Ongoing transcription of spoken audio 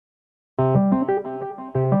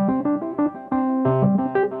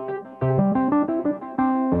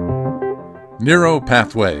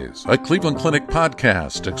Neuropathways, a Cleveland Clinic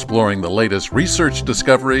podcast exploring the latest research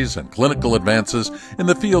discoveries and clinical advances in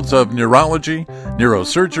the fields of neurology,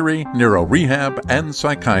 neurosurgery, neurorehab, and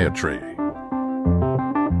psychiatry.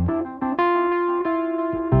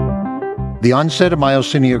 The onset of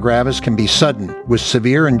myasthenia gravis can be sudden, with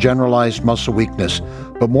severe and generalized muscle weakness,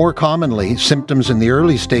 but more commonly, symptoms in the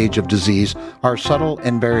early stage of disease are subtle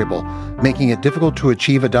and variable, making it difficult to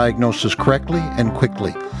achieve a diagnosis correctly and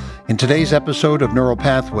quickly. In today's episode of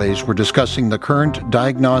Neuropathways, we're discussing the current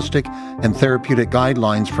diagnostic and therapeutic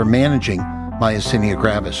guidelines for managing myasthenia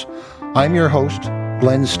gravis. I'm your host,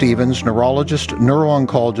 Glenn Stevens, neurologist,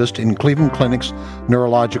 neuro-oncologist in Cleveland Clinic's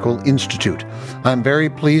Neurological Institute. I'm very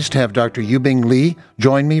pleased to have Dr. Yuebing Li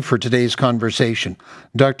join me for today's conversation.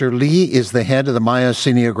 Dr. Li is the head of the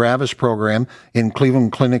Myasthenia Gravis program in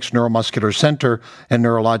Cleveland Clinic's Neuromuscular Center and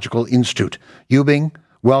Neurological Institute. Yuebing,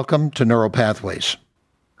 welcome to Neuropathways.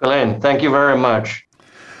 Glenn, thank you very much.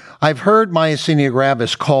 I've heard myasthenia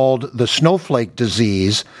gravis called the snowflake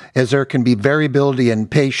disease, as there can be variability in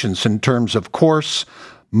patients in terms of course,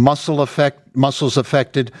 muscles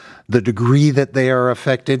affected, the degree that they are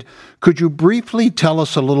affected. Could you briefly tell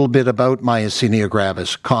us a little bit about myasthenia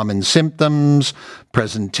gravis, common symptoms,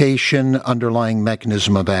 presentation, underlying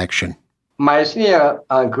mechanism of action? Myasthenia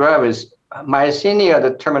gravis, myasthenia,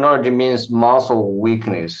 the terminology means muscle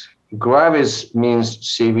weakness. Gravis means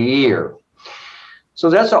severe. So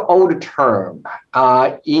that's an old term.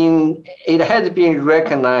 It has been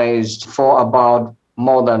recognized for about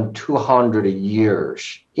more than 200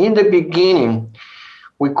 years. In the beginning,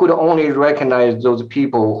 we could only recognize those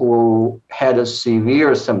people who had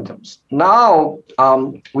severe symptoms. Now,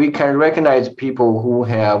 we can recognize people who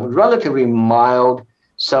have relatively mild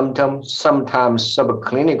symptoms, sometimes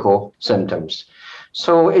subclinical symptoms.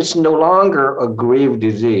 So it's no longer a grave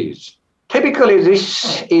disease. Typically,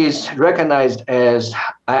 this is recognized as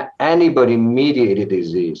an antibody-mediated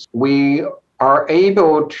disease. We are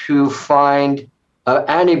able to find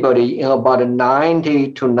antibody in about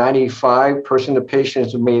 90 to 95% of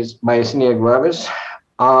patients with myasthenia gravis.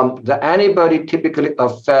 The antibody typically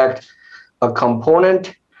affect a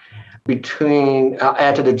component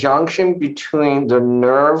at the junction between the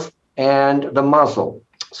nerve and the muscle.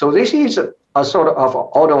 So this is a sort of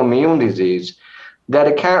autoimmune disease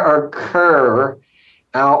that can occur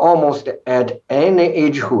almost at any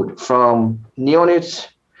agehood, from neonates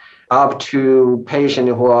up to patients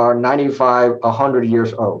who are 95, 100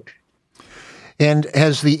 years old. And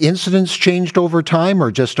has the incidence changed over time,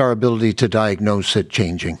 or just our ability to diagnose it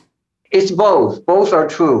changing? It's both. Both are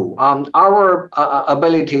true. Our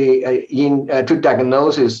ability to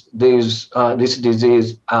diagnose this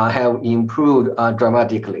disease have improved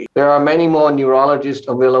dramatically. There are many more neurologists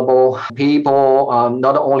available. People,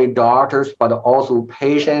 not only doctors, but also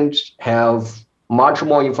patients, have much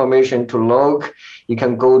more information to look. You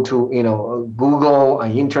can go to Google,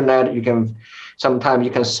 internet. Sometimes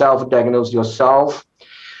you can self-diagnose yourself.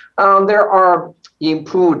 There are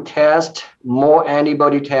improved tests, more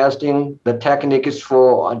antibody testing. The techniques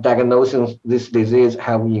for diagnosing this disease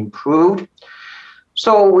have improved.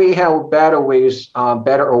 So we have better ways,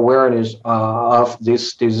 better awareness of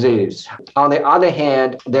this disease. On the other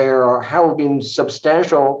hand, there have been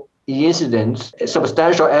substantial evidence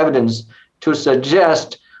to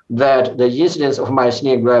suggest that the incidence of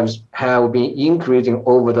myasthenia gravis have been increasing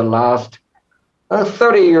over the last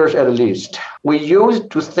 30 years at least. We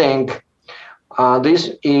used to think this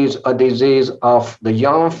is a disease of the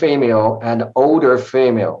young female and older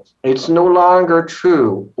females. It's no longer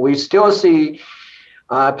true. We still see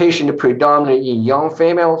patients predominantly in young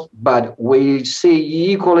females, but we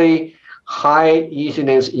see equally high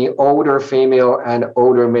incidence in older female and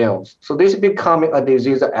older males. So this is becoming a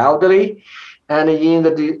disease of elderly. And in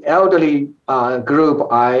the elderly group,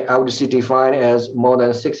 I would see defined as more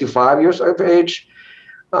than 65 years of age.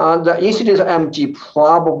 The incidence of MG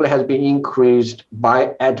probably has been increased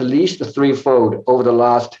by at least threefold over the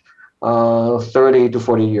last 30 to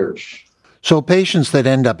 40 years. So patients that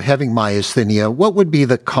end up having myasthenia, what would be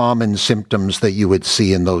the common symptoms that you would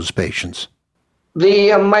see in those patients?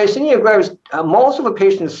 The myasthenia gravis, most of the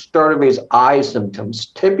patients start with eye symptoms.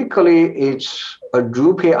 Typically, it's a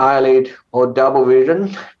droopy eyelid or double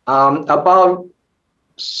vision. About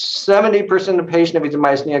 70% of patients with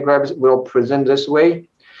myasthenia gravis will present this way.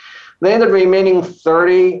 Then the remaining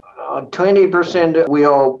 20%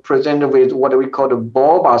 will present with what we call the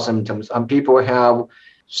bulbar symptoms. People have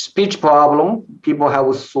speech problem, people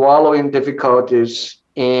have swallowing difficulties,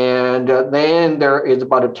 and then there is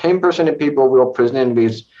about 10% of people will present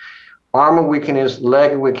with arm weakness,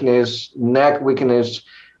 leg weakness, neck weakness,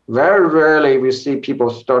 Very rarely we see people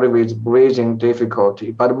start with breathing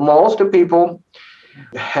difficulty, but most people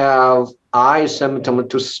have eye symptoms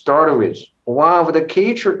to start with. One of the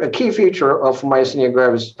key feature of myasthenia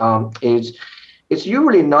gravis is it's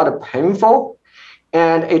usually not painful,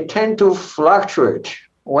 and it tends to fluctuate.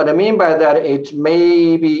 What I mean by that, you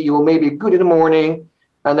may be good in the morning,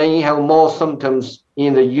 and then you have more symptoms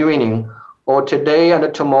in the evening, or today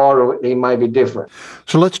and tomorrow they might be different.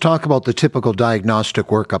 So let's talk about the typical diagnostic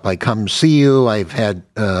workup. I come see you, I've had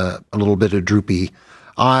a little bit of droopy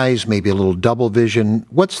eyes, maybe a little double vision.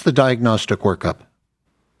 What's the diagnostic workup?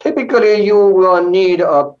 Typically, you will need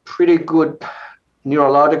a pretty good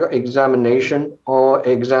neurological examination or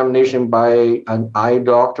examination by an eye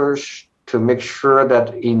doctor to make sure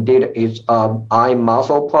that indeed it's an eye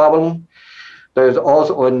muscle problem. There's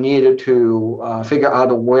also a need to figure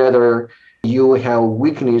out whether you have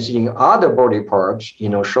weakness in other body parts,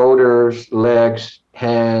 shoulders, legs,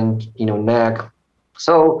 hand, neck.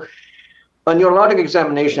 So a neurologic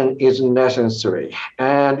examination is necessary.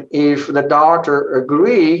 And if the doctor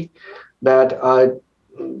agree that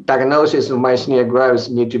diagnosis of myasthenia gravis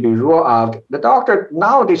need to be ruled out, the doctor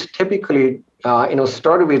nowadays typically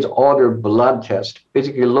start with other blood tests,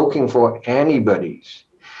 basically looking for antibodies.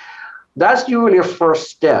 That's usually a first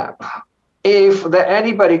step. If the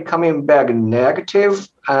antibody coming back negative,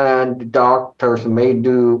 and doctors may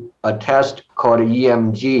do a test called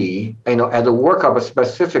EMG, as a workup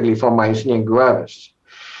specifically for myasthenia gravis.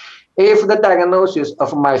 If the diagnosis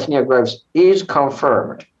of myasthenia gravis is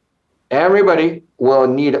confirmed, everybody will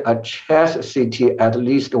need a chest CT at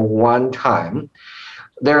least one time.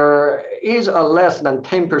 There is a less than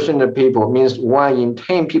 10% of people, means 1 in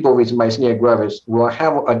 10 people with myasthenia gravis will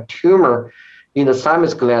have a tumor in the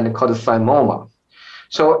thymus gland called thymoma.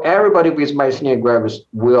 So everybody with myasthenia gravis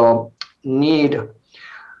will need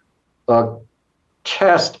a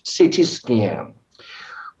chest CT scan.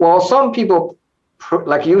 Well, some people,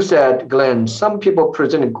 like you said, Glenn, some people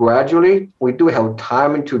present gradually. We do have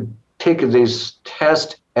time to take this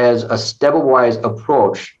test as a stepwise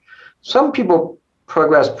approach. Some people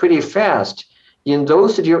progress pretty fast. In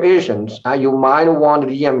those situations, you might want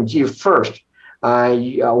the EMG first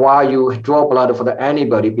while you draw blood for the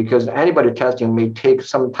antibody, because antibody testing may take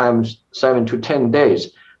sometimes 7 to 10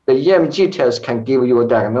 days. The EMG test can give you a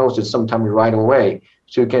diagnosis sometime right away,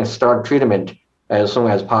 so you can start treatment as soon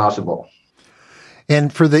as possible.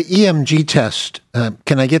 And for the EMG test,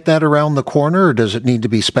 can I get that around the corner, or does it need to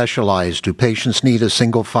be specialized? Do patients need a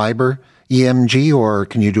single fiber EMG, or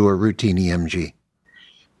can you do a routine EMG?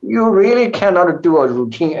 You really cannot do a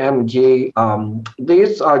routine EMG.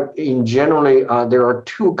 These are there are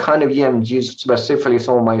two kinds of EMGs specifically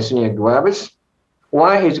for myasthenia gravis.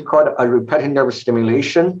 One is called a repetitive nerve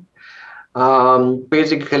stimulation.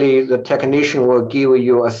 Basically, the technician will give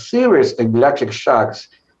you a series of electric shocks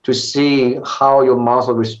to see how your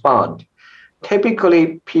muscle respond.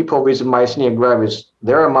 Typically, people with myasthenia gravis,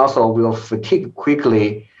 their muscle will fatigue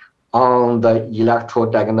quickly on the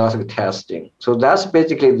electrodiagnostic testing. So that's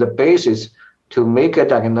basically the basis to make a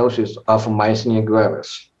diagnosis of myasthenia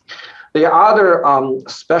gravis. The other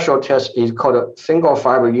special test is called a single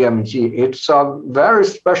fiber EMG. It's a very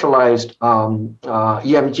specialized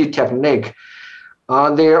EMG technique.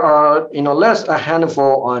 There are less a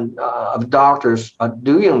handful of doctors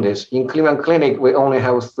doing this. In Cleveland Clinic, we only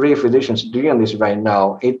have 3 physicians doing this right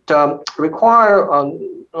now. It requires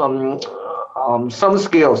some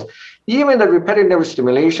skills. Even the repetitive nerve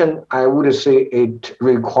stimulation, I would say it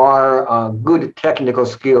requires good technical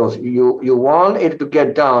skills. You want it to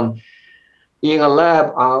get done in a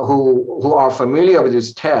lab who are familiar with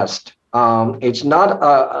this test. It's not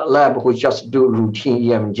a lab who just do routine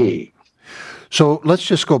EMG. So let's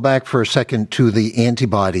just go back for a second to the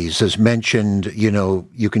antibodies. As mentioned,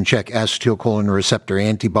 you can check acetylcholine receptor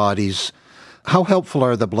antibodies. How helpful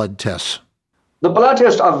are the blood tests? The blood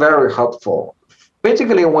tests are very helpful.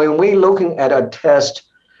 Basically, when we're looking at a test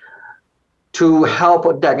to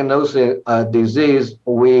help diagnose a disease,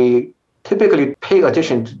 we typically pay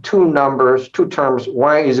attention to two terms.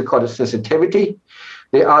 One is called sensitivity.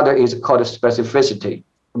 The other is called specificity.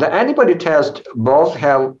 The antibody test both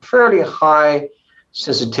have fairly high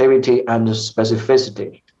sensitivity and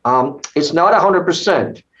specificity. It's not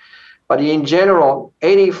 100%, but in general,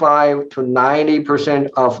 85 to 90%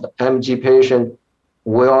 of the MG patient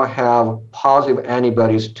will have positive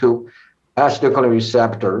antibodies to acetylcholine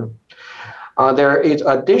receptor. There is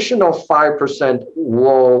additional 5%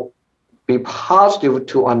 will be positive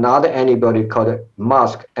to another antibody called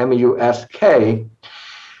MuSK, M-U-S-K.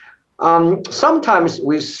 Sometimes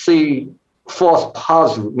we see false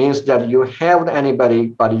positive means that you have the antibody,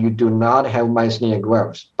 but you do not have myasthenia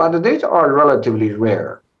gravis. But these are relatively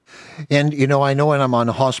rare. And, I know when I'm on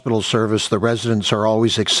hospital service, the residents are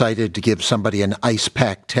always excited to give somebody an ice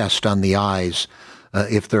pack test on the eyes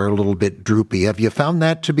if they're a little bit droopy. Have you found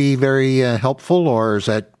that to be very helpful, or is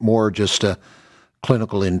that more just a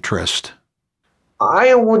clinical interest?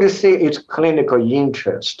 I would say it's clinical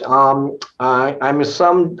interest. I mean,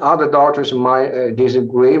 some other doctors might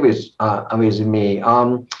disagree with me.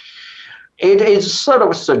 It is sort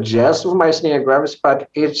of suggestive of myasthenia gravis, but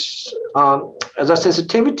it's the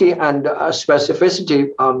sensitivity and specificity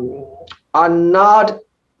are not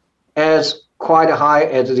as quite high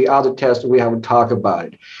as the other tests we have talked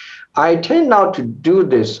about. I tend not to do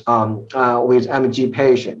this with MG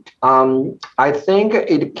patient. I think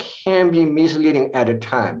it can be misleading at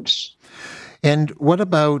times. And what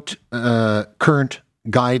about current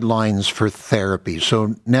guidelines for therapy?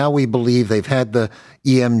 So now we believe they've had the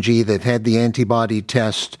EMG, they've had the antibody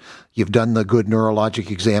test, you've done the good neurologic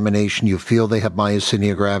examination, you feel they have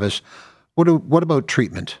myasthenia gravis. What about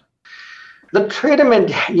treatment? The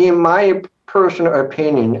treatment, in my personal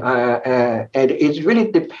opinion, and it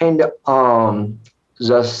really depends on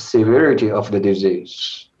the severity of the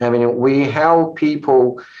disease. I mean, we have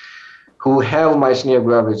people who have myasthenia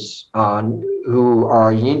gravis who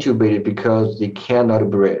are intubated because they cannot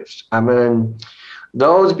breathe. I mean,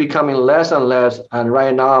 those becoming less and less, and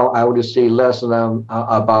right now I would say less than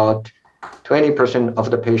about 20%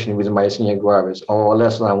 of the patient with myasthenia gravis, or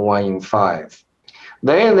less than 1 in 5.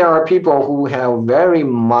 Then there are people who have very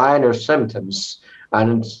minor symptoms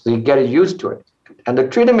and they get used to it. And the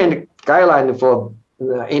treatment guideline for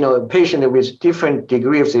a patient with different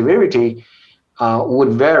degree of severity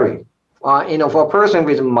would vary. For a person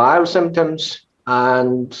with mild symptoms,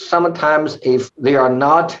 and sometimes if they are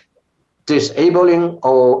not disabling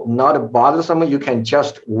or not bothersome, you can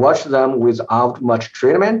just watch them without much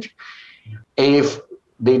treatment. If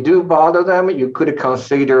they do bother them, you could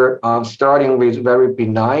consider starting with very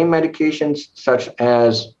benign medications such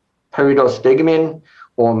as pyridostigmine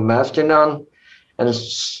or mestinon. And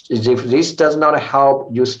if this does not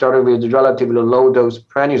help, you start with relatively low dose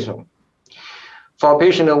prednisone. For a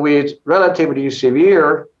patient with relatively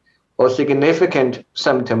severe or significant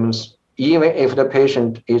symptoms, even if the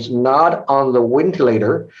patient is not on the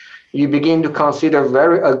ventilator, you begin to consider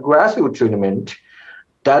very aggressive treatment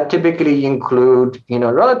that typically include,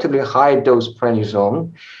 relatively high dose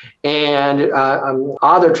prednisone and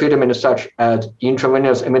other treatments such as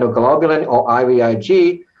intravenous immunoglobulin or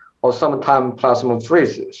IVIG, or sometimes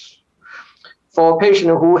plasmapheresis. For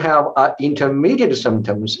patients who have intermediate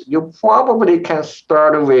symptoms, you probably can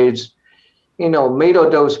start with, middle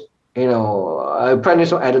dose,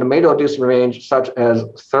 prednisone at the middle dose range, such as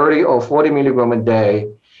 30 or 40 milligram a day.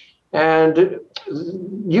 And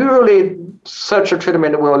usually such a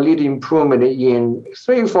treatment will lead to improvement in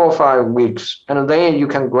 3, 4, 5 weeks. And then you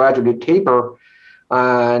can gradually taper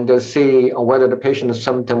and see whether the patient's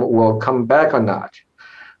symptom will come back or not.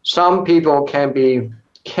 Some people can be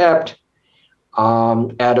kept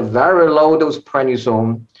at a very low dose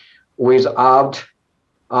prednisone without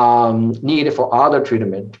need for other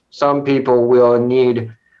treatment. Some people will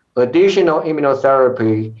need additional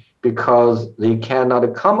immunotherapy because they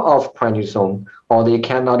cannot come off prednisone or they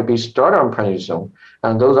cannot be started on prednisone.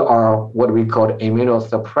 And those are what we call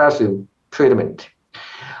immunosuppressive treatment.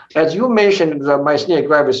 As you mentioned, the myasthenia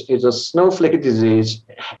gravis is a snowflake disease.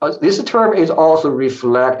 This term is also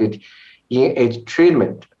reflected in its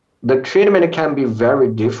treatment. The treatment can be very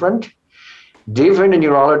different. Different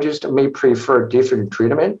neurologists may prefer different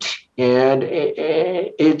treatment, and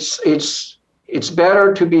it's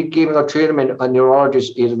better to be given a treatment a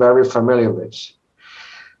neurologist is very familiar with.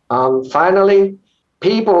 Finally,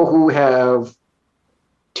 people who have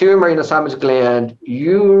tumor in the thymus gland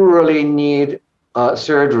usually need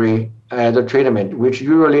surgery as a treatment, which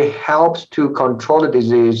usually helps to control the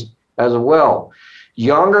disease as well.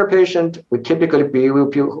 Younger patients would typically be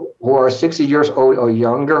people who are 60 years old or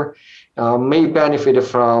younger may benefit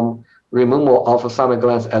from removal of thymus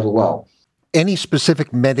glands as well. Any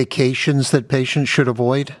specific medications that patients should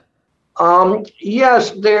avoid?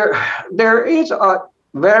 Yes, there is a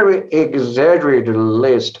very exaggerated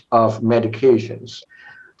list of medications.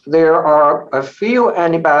 There are a few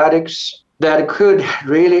antibiotics that could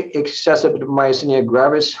really exacerbate myasthenia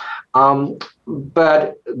gravis,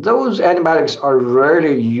 but those antibiotics are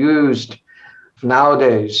rarely used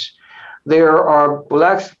nowadays. There are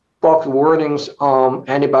black box warnings on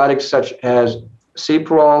antibiotics such as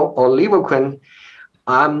Ciprol or Levoquin.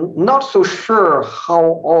 I'm not so sure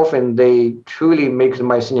how often they truly make the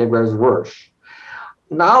myasthenia gravis worse.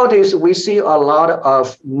 nowadays we see a lot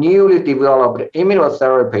of newly developed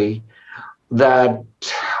immunotherapy that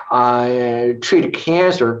treat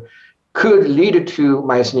cancer could lead to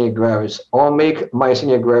myasthenia gravis or make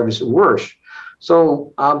myasthenia gravis worse.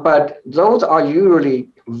 So, but those are usually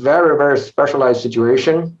very, very specialized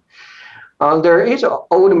situation. There is an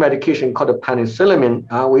old medication called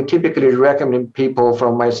penicillin. We typically recommend people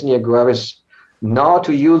from myasthenia gravis not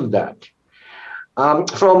to use that.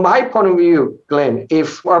 From my point of view, Glenn,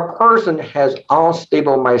 if a person has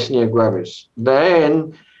unstable myasthenia gravis,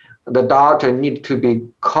 then the doctor needs to be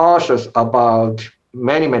cautious about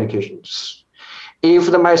many medications.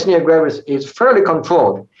 If the myasthenia gravis is fairly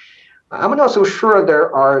controlled, I'm not so sure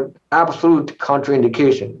there are absolute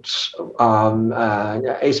contraindications,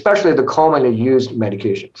 especially the commonly used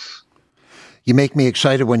medications. You make me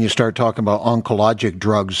excited when you start talking about oncologic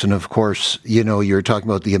drugs. And of course, you're talking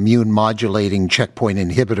about the immune modulating checkpoint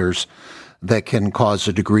inhibitors that can cause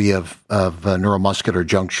a degree of neuromuscular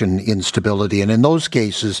junction instability. And in those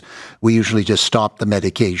cases, we usually just stop the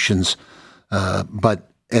medications. But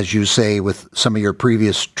as you say, with some of your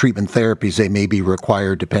previous treatment therapies, they may be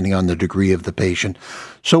required depending on the degree of the patient.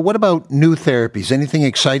 So what about new therapies? Anything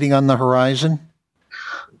exciting on the horizon?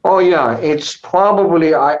 Oh, yeah. It's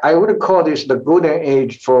probably, I would call this the golden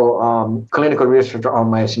age for clinical research on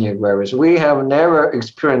myasthenia gravis. We have never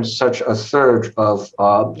experienced such a surge of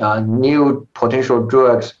new potential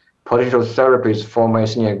drugs, potential therapies for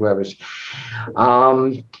myasthenia gravis.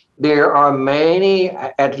 There are many,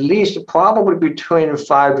 at least probably between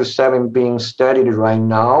 5 to 7 being studied right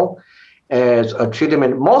now as a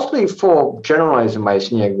treatment, mostly for generalized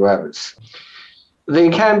myasthenia gravis. They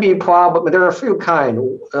can be there are a few kinds.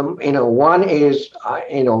 One is,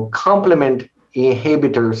 complement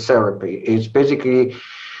inhibitor therapy. It's basically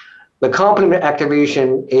the complement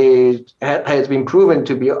activation has been proven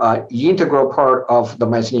to be an integral part of the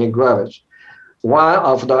myasthenia gravis. One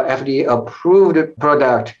of the FDA-approved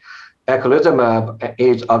product, eculizumab,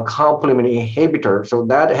 is a complement inhibitor. So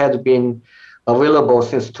that has been available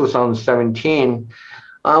since 2017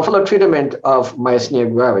 for the treatment of myasthenia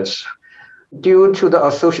gravis. Due to the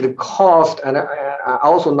associated cost, and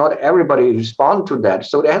also not everybody respond to that.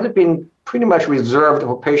 So it has been pretty much reserved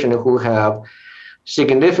for patients who have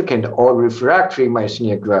significant or refractory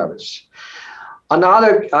myasthenia gravis.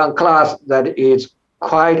 Another class that is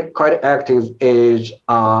quite active is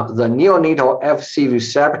the neonatal Fc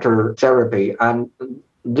receptor therapy. And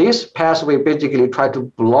this pathway basically try to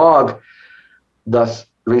block the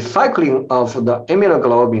recycling of the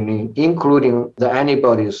immunoglobulin, including the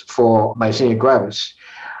antibodies for myasthenia gravis.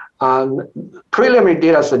 Preliminary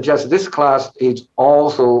data suggests this class is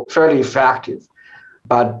also fairly effective,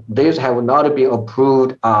 but these have not been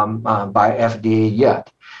approved by FDA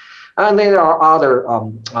yet. And then there are other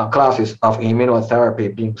classes of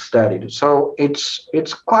immunotherapy being studied. So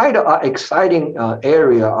it's quite an exciting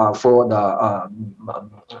area for the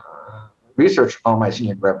research on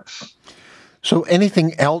myasthenia gravis. So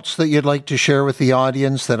anything else that you'd like to share with the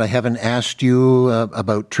audience that I haven't asked you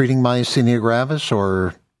about treating myasthenia gravis,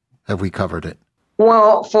 or have we covered it?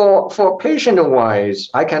 Well, for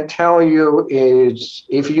patient-wise, I can tell you is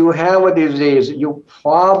if you have a disease, you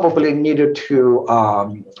probably need to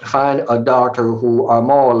find a doctor who are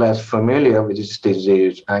more or less familiar with this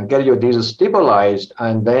disease and get your disease stabilized,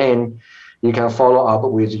 and then you can follow up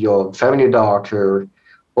with your family doctor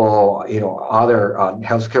or other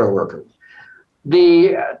healthcare worker.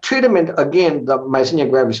 The treatment, again, the myasthenia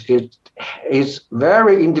gravis is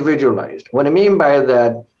very individualized. What I mean by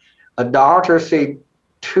that, a doctor, say,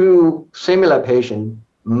 two similar patients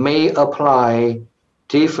may apply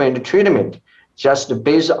different treatment just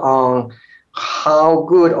based on how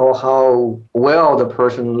good or how well the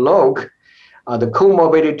person look, the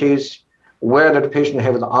comorbidities, whether the patient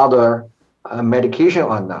has other medication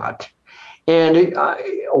or not. And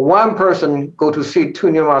one person go to see two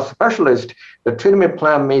neurology specialists, the treatment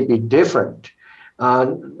plan may be different.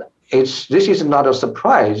 This is not a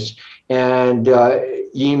surprise. And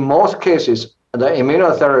in most cases, the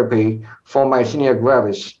immunotherapy for myasthenia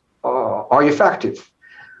gravis are effective.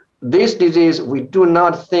 This disease, we do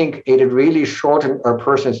not think it really shortens a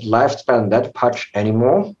person's lifespan that much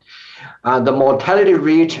anymore. The mortality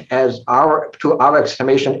rate, to our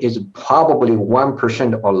estimation, is probably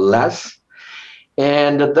 1% or less.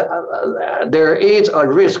 And there is a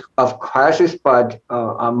risk of crisis, but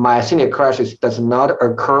myasthenia crisis does not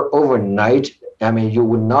occur overnight. I mean, you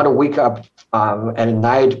would not wake up at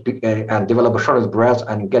night and develop shortness of breath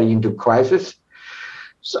and get into crisis.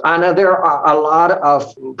 So, and there are a lot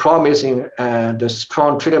of promising and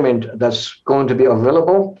strong treatment that's going to be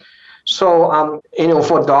available. So,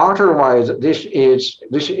 for doctor-wise, this is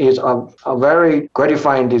a very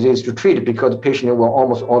gratifying disease to treat because the patient will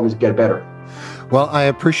almost always get better. Well,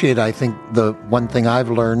 I think the one thing I've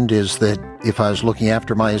learned is that if I was looking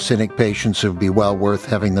after myasthenic patients, it would be well worth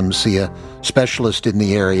having them see a specialist in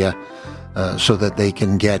the area so that they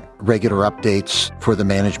can get regular updates for the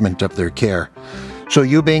management of their care. So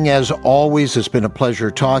Yuebing, as always, it's been a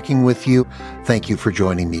pleasure talking with you. Thank you for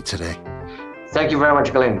joining me today. Thank you very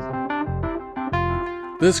much, Glenn.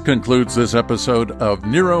 This concludes this episode of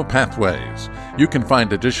Neuro Pathways. You can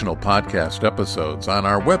find additional podcast episodes on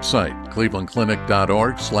our website,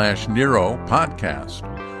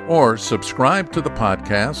 clevelandclinic.org/neuropodcast, or subscribe to the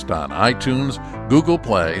podcast on iTunes, Google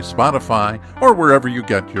Play, Spotify, or wherever you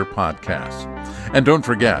get your podcasts. And don't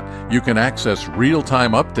forget, you can access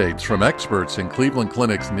real-time updates from experts in Cleveland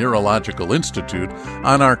Clinic's Neurological Institute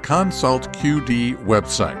on our Consult QD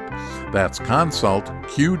website. That's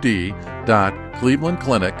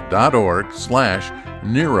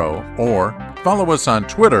consultqd.clevelandclinic.org/neuro, or follow us on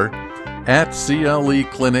Twitter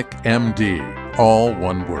 @CLEClinicMD, all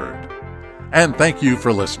one word. And thank you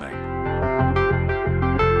for listening.